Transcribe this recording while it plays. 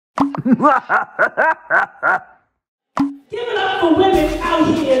Give it up for women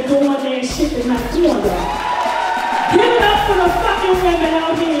out here doing their shit and not doing that. Give it up for the fucking women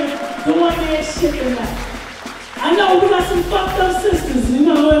out here doing their shit and not. I know we got some fucked up sisters, you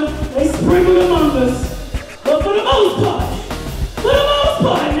know, they sprinkled among us. But for the most part,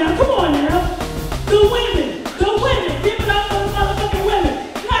 now, come on now. The women, give it up for the motherfucking women.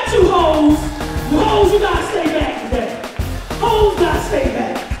 Not you hoes. You hoes, you gotta stay back today. Hoes gotta stay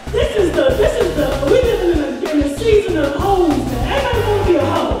back. This is the, we living in the season of hoes, man. Everybody wanna be a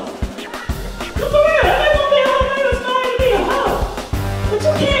hoe. For real, everybody wanna be a hoe, everybody aspire to be a hoe. But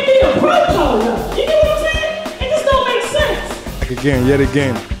you can't be a broke hoe, though. You get what I'm saying? It just don't make sense. Yet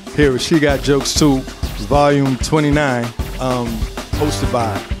again, here with She Got Jokes Too, Volume 29, hosted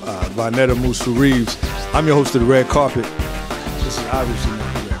by Netta Musu Reeves. I'm your host of the Red Carpet. This is obviously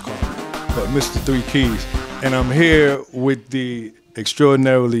not the Red Carpet, but Mr. Three Keys. And I'm here with the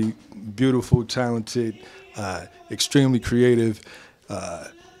extraordinarily beautiful, talented, extremely creative,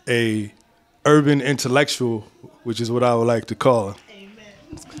 a urban intellectual, which is what I would like to call her. Amen.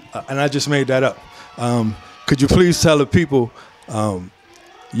 And I just made that up. Could you please tell the people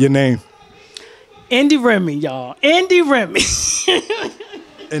your name? Indi Remy, y'all. Indi Remy.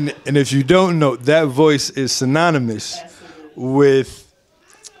 And if you don't know, that voice is synonymous with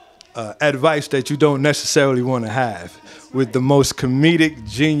advice that you don't necessarily want to have, with the most comedic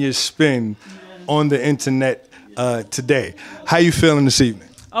genius spin on the internet today. How you feeling this evening?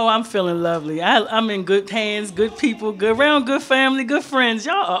 Oh, I'm feeling lovely. I'm in good hands, good people, good around, good family, good friends.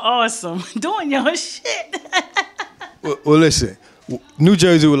 Y'all are awesome. Doing y'all shit. Well, listen. New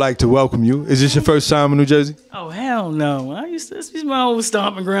Jersey would like to welcome you. Is this your first time in New Jersey? Oh, hell no. This is my old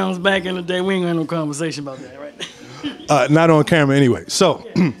stomping grounds back in the day. We ain't gonna have no conversation about that, right? Not on camera anyway. So,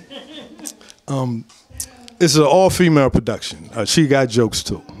 it's an all-female production. She Got Jokes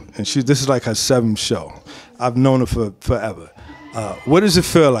Too. And this is like her 7th show. I've known her for forever. What does it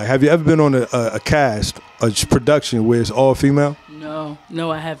feel like? Have you ever been on a cast, a production where it's all-female?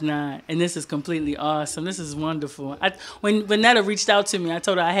 No, I have not. And this is completely awesome. This is wonderful. When Netta reached out to me, I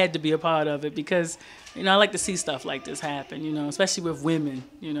told her I had to be a part of it because, I like to see stuff like this happen, especially with women,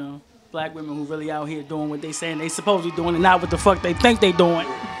 black women who really out here doing what they saying they supposed to be doing and not what the fuck they think they doing.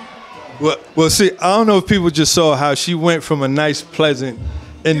 Well, see, I don't know if people just saw how she went from a nice, pleasant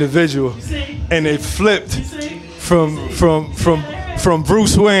individual and it flipped from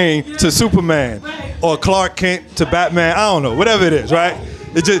Bruce Wayne to Superman, or Clark Kent to Batman. I don't know, whatever it is, right?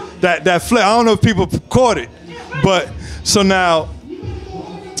 It just that flip. I don't know if people caught it, but so now,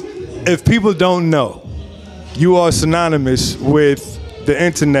 if people don't know, you are synonymous with the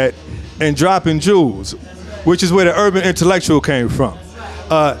internet and dropping jewels, which is where the urban intellectual came from.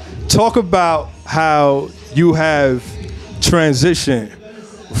 Talk about how you have transitioned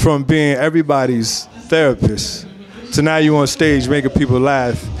from being everybody's therapist to now you on stage making people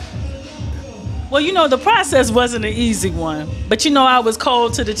laugh. Well, the process wasn't an easy one. But, I was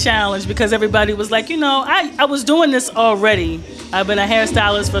called to the challenge because everybody was like, I was doing this already. I've been a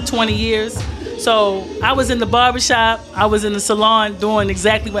hairstylist for 20 years. So I was in the barbershop. I was in the salon doing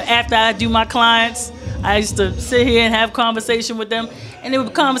exactly what, after I do my clients, I used to sit here and have conversation with them. And the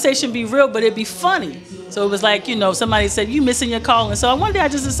conversation be real, but it'd be funny. So it was like, somebody said, you missing your calling. So one day I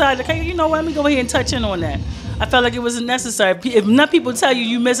just decided, okay, you know what, let me go ahead and touch in on that. I felt like it wasn't necessary. If enough people tell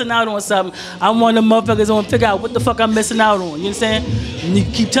you missing out on something, I'm one of them motherfuckers who want to figure out what the fuck I'm missing out on. You understand? And you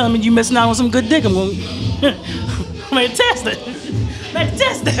keep telling me you missing out on some good dick, I'm going to test it. Let's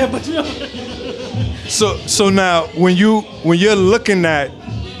test that, but So now, when you're looking at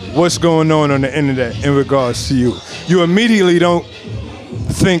what's going on the internet in regards to you, you immediately don't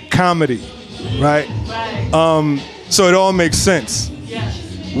think comedy, right? Right. So it all makes sense. Yeah.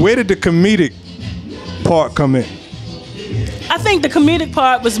 Where did the comedic part come in? I think the comedic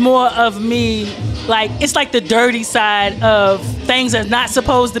part was more of me, it's like the dirty side of things that's not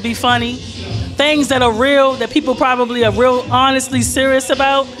supposed to be funny, things that are real, that people probably are real honestly serious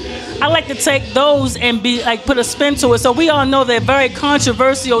about. I like to take those and put a spin to it. So we all know they're very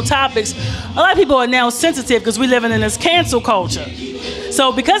controversial topics. A lot of people are now sensitive because we're living in this cancel culture.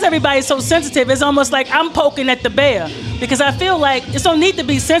 So because everybody's so sensitive, it's almost like I'm poking at the bear. Because I feel like it don't need to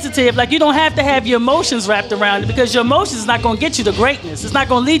be sensitive. Like you don't have to have your emotions wrapped around it because your emotions is not going to get you to greatness. It's not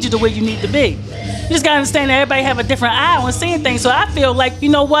going to lead you to where you need to be. You just got to understand that everybody have a different eye on seeing things. So I feel like, you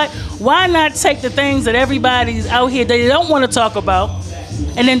know what? Why not take the things that everybody's out here that they don't want to talk about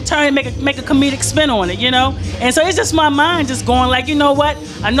and then turn and make a comedic spin on it, And so it's just my mind just going like, you know what?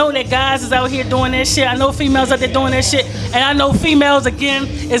 I know that guys is out here doing their shit. I know females out there doing their shit. And I know females, again,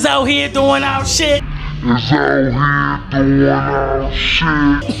 is out here doing our shit. is out here doing our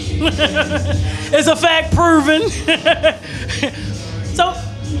shit. It's a fact proven. So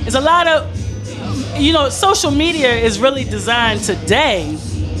it's a lot of, social media is really designed today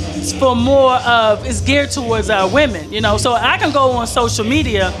for more of, it's geared towards women, So I can go on social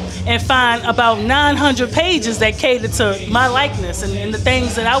media and find about 900 pages that cater to my likeness and the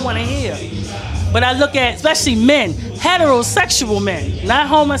things that I want to hear. But I look at, especially men, heterosexual men, not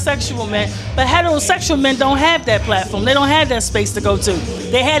homosexual men, but heterosexual men don't have that platform. They don't have that space to go to.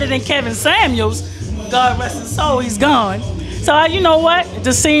 They had it in Kevin Samuels, God rest his soul, he's gone. So you know what? It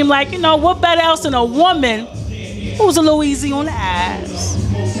just seemed like, what better else than a woman who's a little easy on the eyes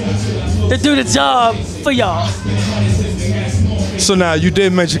to do the job for y'all. So now you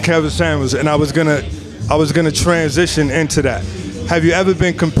did mention Kevin Samuels, and I was gonna transition into that. Have you ever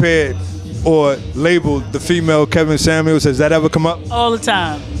been compared or labeled the female Kevin Samuels? Has that ever come up? All the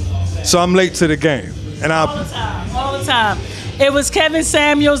time. So I'm late to the game, and all the time. It was Kevin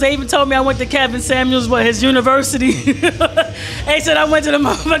Samuels. They even told me I went to Kevin Samuels, his university. They said I went to the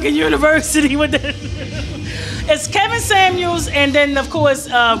motherfucking university with the. It's Kevin Samuels, and then of course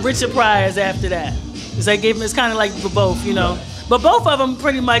Richard Pryor's after that. Because they gave him, it's kind of like for both, But both of them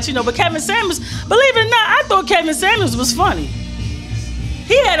pretty much, But Kevin Samuels, believe it or not, I thought Kevin Samuels was funny.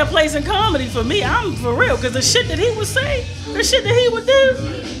 He had a place in comedy for me. I'm for real, because the shit that he would say, the shit that he would do,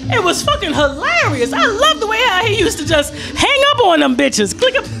 it was fucking hilarious. I love the way how he used to just hang up on them bitches.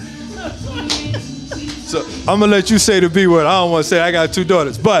 Click up. So I'm gonna let you say the B word. I don't want to say it. I got 2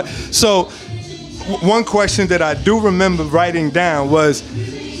 daughters. But so one question that I do remember writing down was,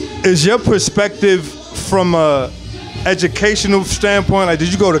 is your perspective from a educational standpoint, like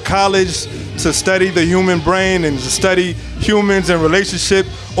did you go to college to study the human brain and to study humans and relationship,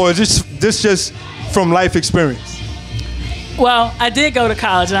 or is this just from life experience? Well, I did go to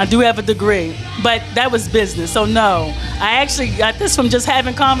college and I do have a degree, but that was business, so no. I actually got this from just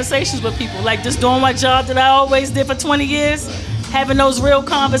having conversations with people, like just doing my job that I always did for 20 years, having those real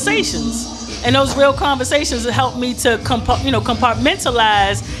conversations. And those real conversations helped me to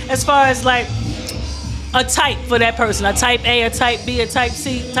compartmentalize as far as like a type for that person, a type A, a type B, a type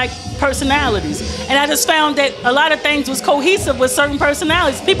C, type personalities. And I just found that a lot of things was cohesive with certain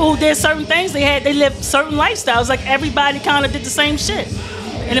personalities. People who did certain things, they lived certain lifestyles. Like everybody kind of did the same shit.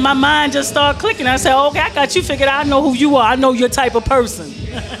 And then my mind just started clicking. I said, okay, I got you figured out. I know who you are. I know your type of person.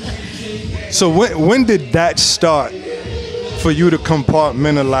 So when did that start for you to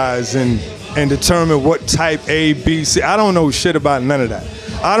compartmentalize and determine what type A, B, C? I don't know shit about none of that.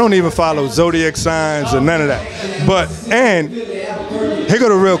 I don't even follow zodiac signs or none of that. And here go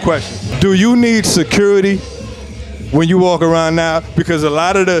the real question. Do you need security when you walk around now? Because a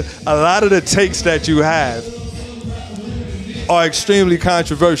lot of the takes that you have are extremely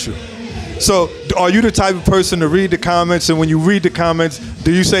controversial. So are you the type of person to read the comments, and when you read the comments,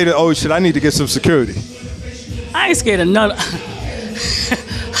 do you say that, oh shit, I need to get some security? I ain't scared of none.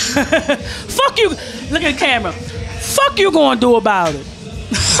 Fuck you. Look at the camera. Fuck you gonna do about it?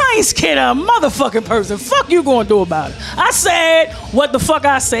 I ain't scared of a motherfucking person. Fuck you gonna do about it? I said what the fuck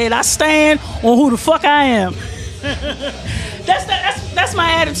I said. I stand on who the fuck I am. That's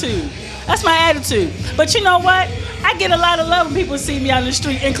my attitude. That's my attitude. But you know what? I get a lot of love when people see me on the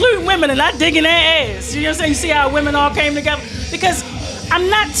street, including women, and I dig in their ass. You know what I'm saying? You see how women all came together? Because I'm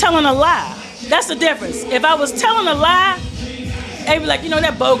not telling a lie. That's the difference. If I was telling a lie, they'd be like,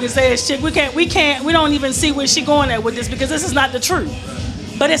 that bogus ass shit. We don't even see where she going at with this, because this is not the truth.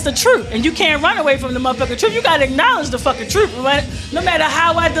 But it's the truth, and you can't run away from the motherfucking truth. You gotta acknowledge the fucking truth, right? No matter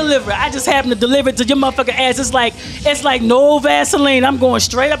how I deliver it, I just happen to deliver it to your motherfucking ass. It's like no Vaseline. I'm going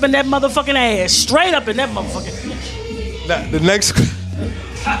straight up in that motherfucking ass, straight up in that motherfucking.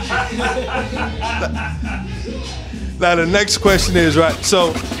 Now the next question is, right?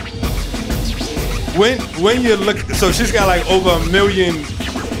 So when you look, so she's got like over 1 million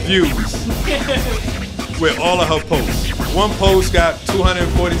views with all of her posts. One post got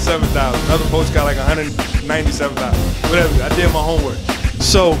 247,000. Another post got like 197,000. Whatever. I did my homework.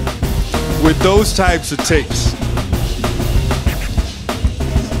 So with those types of takes,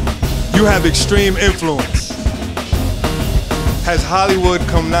 you have extreme influence. Has Hollywood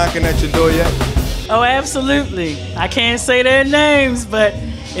come knocking at your door yet? Oh, absolutely. I can't say their names, but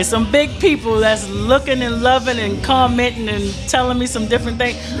it's some big people that's looking and loving and commenting and telling me some different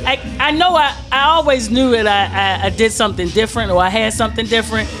things. I know I always knew that I did something different, or I had something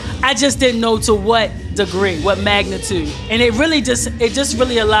different. I just didn't know to what degree, what magnitude. And it just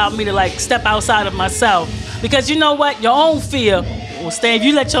really allowed me to like step outside of myself. Because you know what? Your own fear will stand. If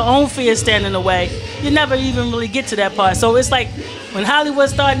you let your own fear stand in the way, you never even really get to that part. So it's like When Hollywood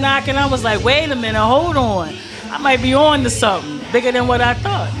started knocking, I was like, wait a minute, hold on. I might be on to something bigger than what I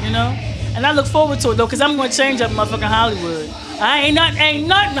thought, you know? And I look forward to it, though, because I'm going to change up motherfucking Hollywood. Ain't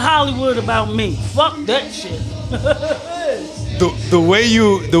nothing Hollywood about me. Fuck that shit. The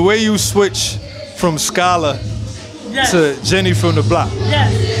way you switch from Scholar to Jenny from the Block.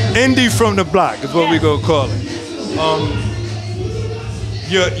 Yes. Indi from the Block is what we gonna call it.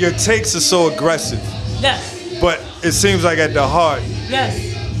 Your takes are so aggressive. Yes. But it seems like at the heart, Yes.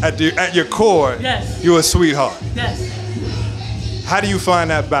 at your core, Yes. you're a sweetheart. Yes. How do you find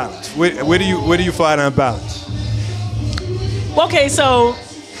that balance? Where do you find that balance? Okay, so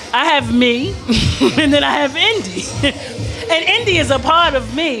I have me, and then I have Indi. And Indi is a part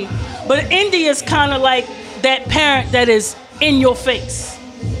of me, but Indi is kind of like that parent that is in your face.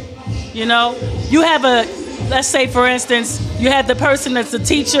 You know? You have let's say for instance, you have the person that's a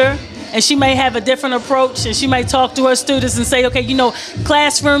teacher, and she may have a different approach, and she might talk to her students and say, okay, you know,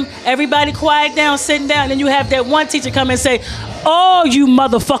 classroom, everybody quiet down, sitting down. And then you have that one teacher come and say, oh, you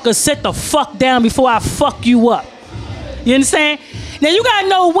motherfuckers, sit the fuck down before I fuck you up. You understand? Now you gotta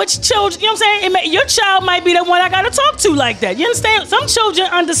know which children, you know what I'm saying? Your child might be the one I gotta talk to like that. You understand? Some children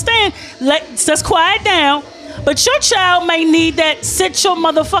understand, let's quiet down, but your child may need that sit your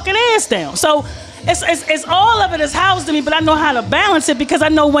motherfucking ass down. So it's all of it is housed in me, but I know how to balance it because I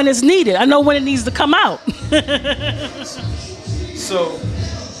know when it's needed. I know when it needs to come out. So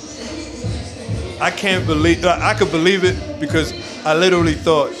I can't believe, I could believe it because I literally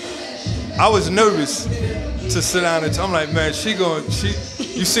thought, I was nervous to sit down and I'm like, man,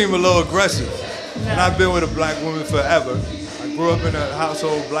 you seem a little aggressive. And I've been with a black woman forever. I grew up in a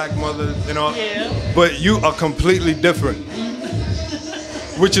household, black mother, you know. Yeah. But you are completely different.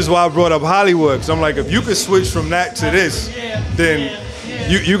 Which is why I brought up Hollywood. Because I'm like, if you could switch from that to this, then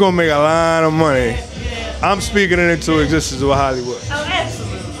you're going to make a lot of money. I'm speaking it into existence with Hollywood. Oh,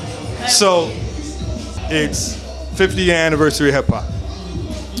 absolutely. So, it's 50th anniversary of hip-hop.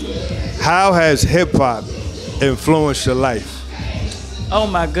 How has hip-hop influenced your life? Oh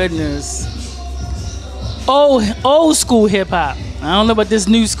my goodness. Old school hip hop. I don't know about this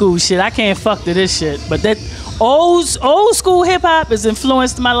new school shit. I can't fuck to this shit. But that old school hip hop has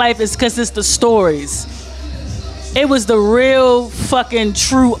influenced my life is because it's the stories. It was the real fucking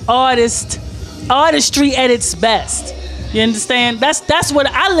true artistry at its best. You understand? That's what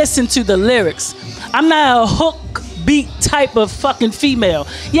I listen to, the lyrics. I'm not a hook beat type of fucking female.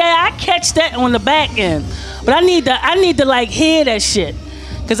 Yeah, I catch that on the back end. But I need to like hear that shit,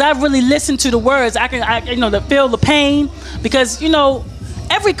 cause I really listen to the words. I you know, to feel the pain, because you know,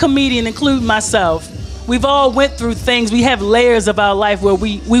 every comedian, including myself, we've all went through things. We have layers of our life where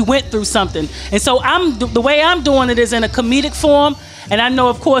we went through something, and so the way I'm doing it is in a comedic form. And I know,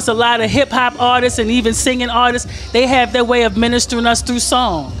 of course, a lot of hip hop artists and even singing artists, they have their way of ministering us through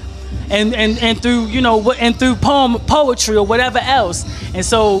song, and through, you know, and through poetry or whatever else. And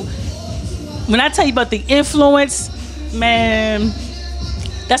so, when I tell you about the influence, man,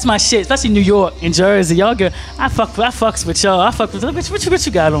 that's my shit. Especially New York and Jersey, y'all good. I fucks with y'all. I fuck with what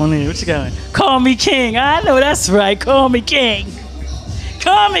you got on here? What you got? Call me king. I know that's right. Call me king.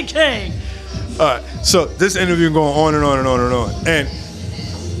 Call me king. All right. So this interview going on and on and on and on, and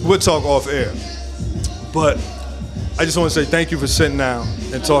we'll talk off air. But I just want to say thank you for sitting down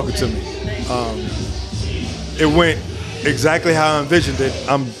and talking to me. It went exactly how I envisioned it.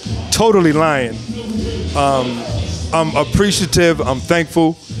 I'm totally lying. I'm appreciative. I'm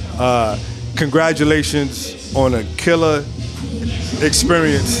thankful. Congratulations on a killer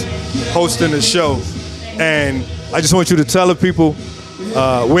experience hosting the show. And I just want you to tell the people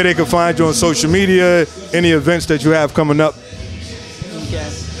where they can find you on social media, any events that you have coming up. Okay.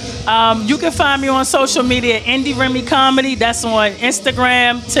 You can find me on social media, Indi Remy Comedy. That's on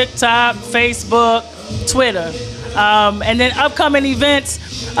Instagram, TikTok, Facebook, Twitter. And then upcoming events,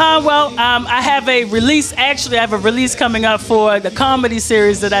 I have a release. Actually, I have a release coming up for the comedy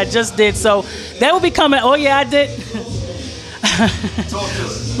series that I just did. So that will be coming. Oh yeah, I did. Talk to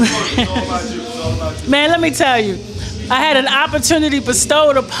us. It's all about you. It's all about you. Man, let me tell you, I had an opportunity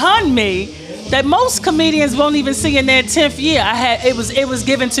bestowed upon me that most comedians won't even see in their 10th year. It was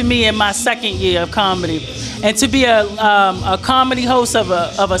given to me in my 2nd year of comedy, and to be a comedy host of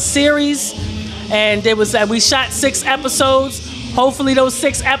a series. And we shot 6 episodes. Hopefully those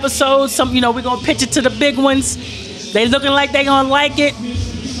 6 episodes, we're gonna pitch it to the big ones. They looking like they gonna like it.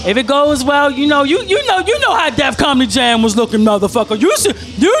 If it goes well, you know how Def Comedy Jam was looking, motherfucker.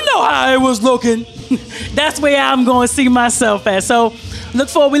 You know how it was looking. That's where I'm gonna see myself at. So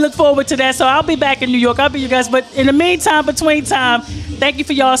we look forward to that. So I'll be back in New York. I'll be you guys. But in the meantime, between time, thank you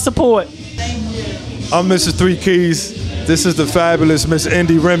for y'all's support. Thank you. I'm Mr. Three Keys. This is the fabulous Miss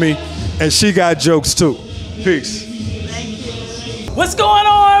Indi Remy, and she got jokes too. Peace. What's going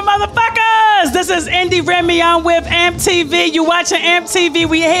on, motherfuckers? This is Indi Remy. I'm with AMPED. You watching AMPED?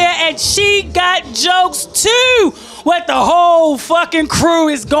 We here at She Got Jokes Too. What the whole fucking crew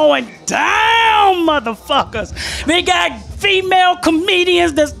is going down, motherfuckers. We got female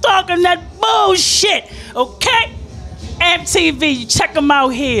comedians that's talking that bullshit, okay? AMPED, check them out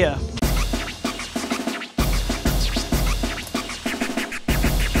here.